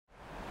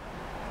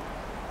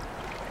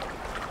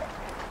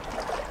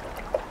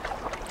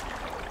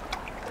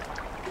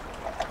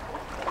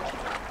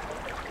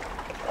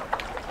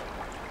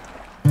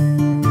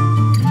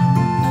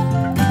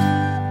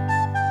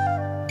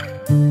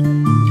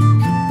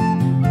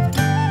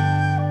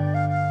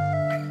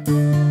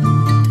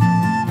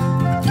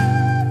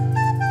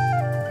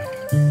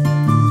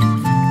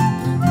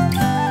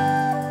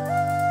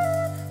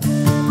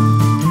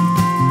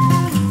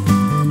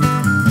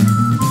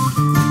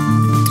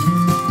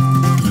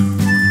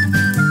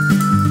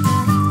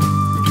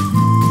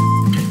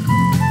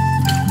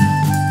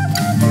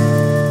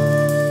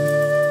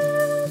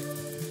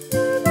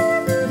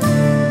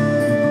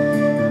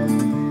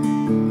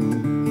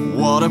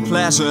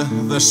measure,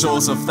 the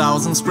shores of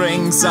thousand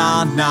springs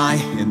are nigh.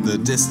 In the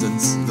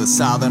distance, the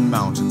southern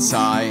mountains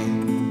high.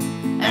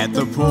 At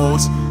the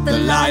port, the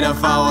light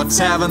of our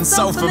tavern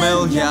so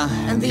familiar,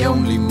 and the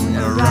only moon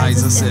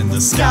arises in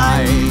the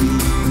sky.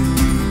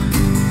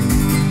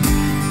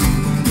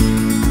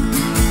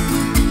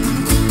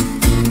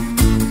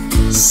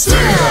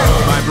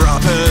 Stýr! My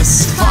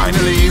brothers,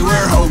 finally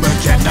we're home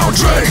again. Now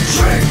drink,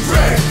 drink,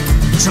 drink,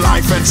 to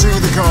life and to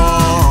the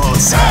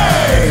cause.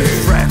 Hey!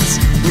 Friends,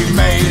 we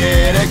made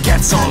it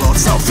against all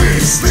odds. Now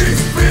feast,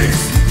 feast,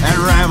 feast, and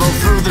revel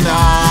through the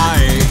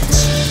night.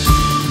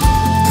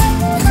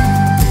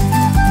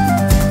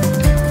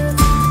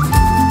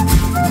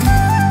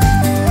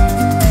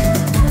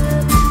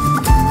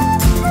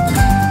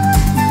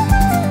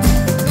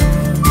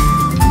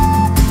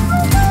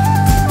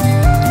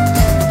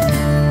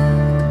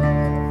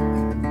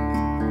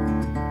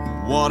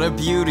 What a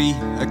beauty,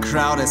 a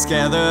crowd has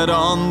gathered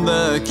on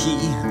the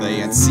quay. They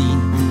had seen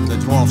the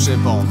dwarf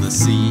ship on the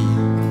sea.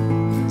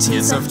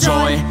 Tears of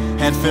joy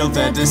had filled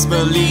their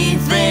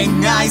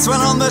disbelieving eyes when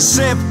on the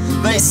ship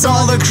they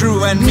saw the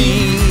crew and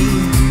me.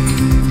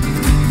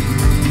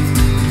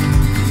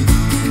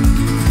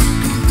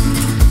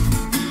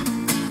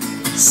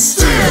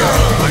 Stýr!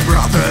 My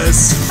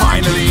brothers,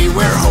 finally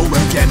we're home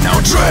again. Now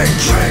drink,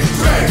 drink,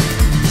 drink,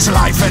 to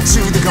life and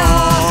to the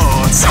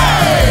gods.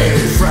 Hey!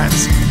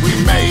 Friends, we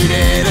made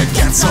it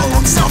against all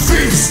odds. Now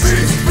feast,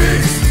 feast,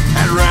 feast,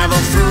 and revel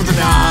through the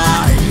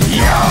night.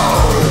 Yo!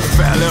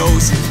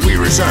 Fellows, we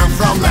return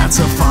from lands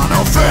of far.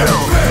 Now fill,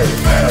 fill,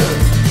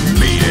 fill,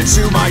 meet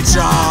into my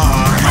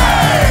jar.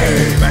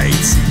 Hey!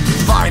 Mates,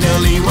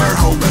 finally we're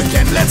home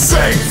again. Let's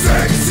sing,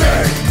 sing,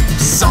 sing,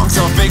 songs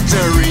of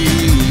victory.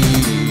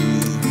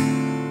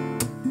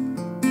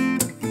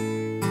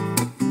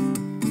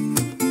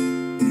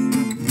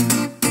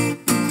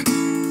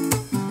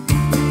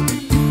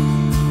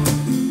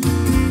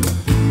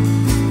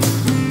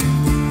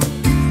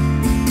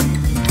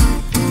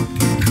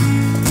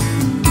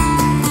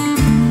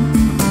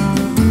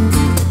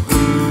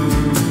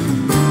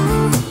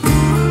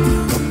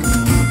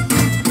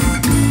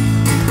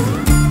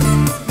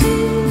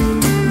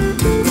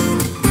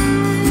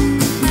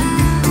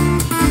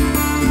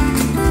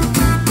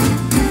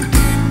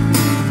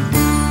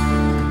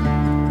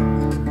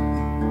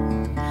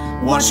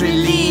 What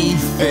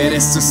relief it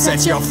is to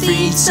set your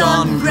feet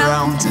on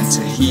ground and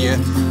to hear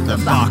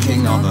the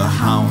barking of a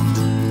hound,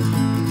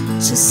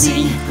 to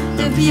see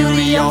the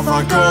beauty of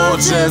our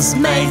gorgeous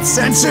mates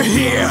and to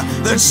hear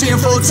the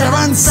cheerful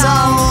tavern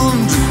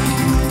sound.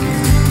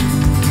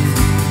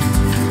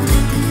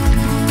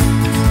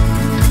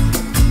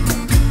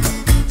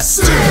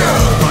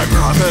 Stýr! My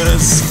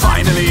brothers,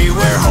 finally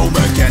we're home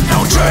again.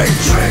 Now drink,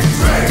 drink,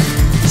 drink,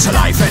 to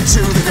life and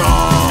to the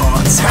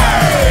gods.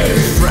 Hey!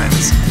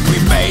 Friends, we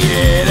made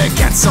it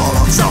against all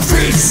odds. Now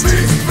feast,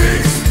 feast,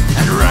 feast,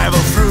 and revel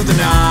through the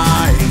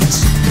night.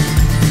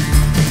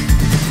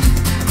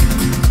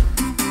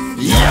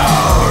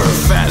 Your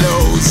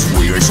fellows,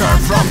 we return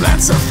from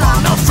lands of far.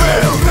 Now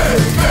fill,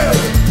 fill, fill,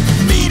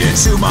 meet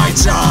into my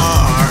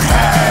jar.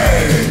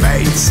 Hey,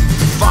 mates,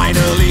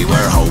 finally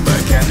we're home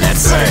again. Let's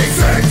sing,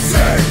 sing,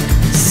 sing,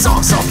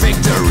 songs of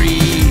victory.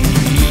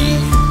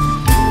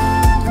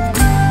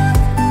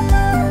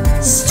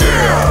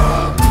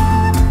 Stýr!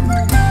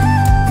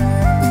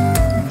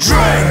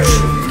 Drink,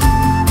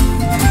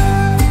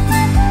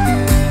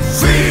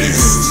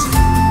 feast,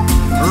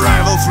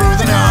 revel through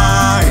the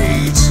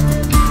night.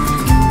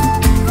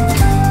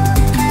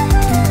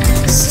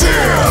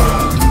 Stýr!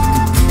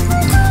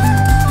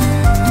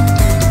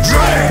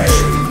 Drink,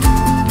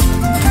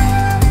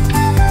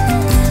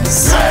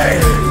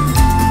 sing,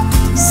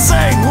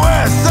 sing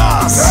with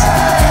us.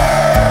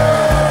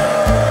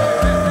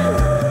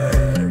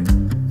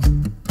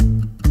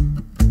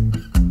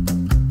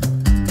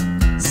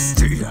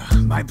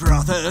 My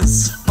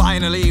brothers,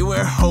 finally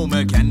we're home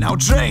again. Now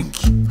drink,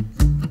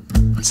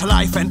 to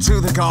life and to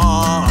the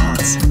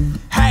gods.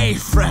 Hey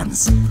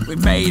friends, we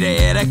made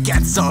it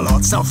against all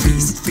odds. Now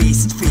feast,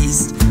 feast,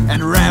 feast,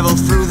 and revel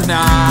through the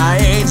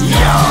night.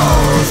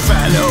 Yo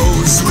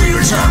fellows,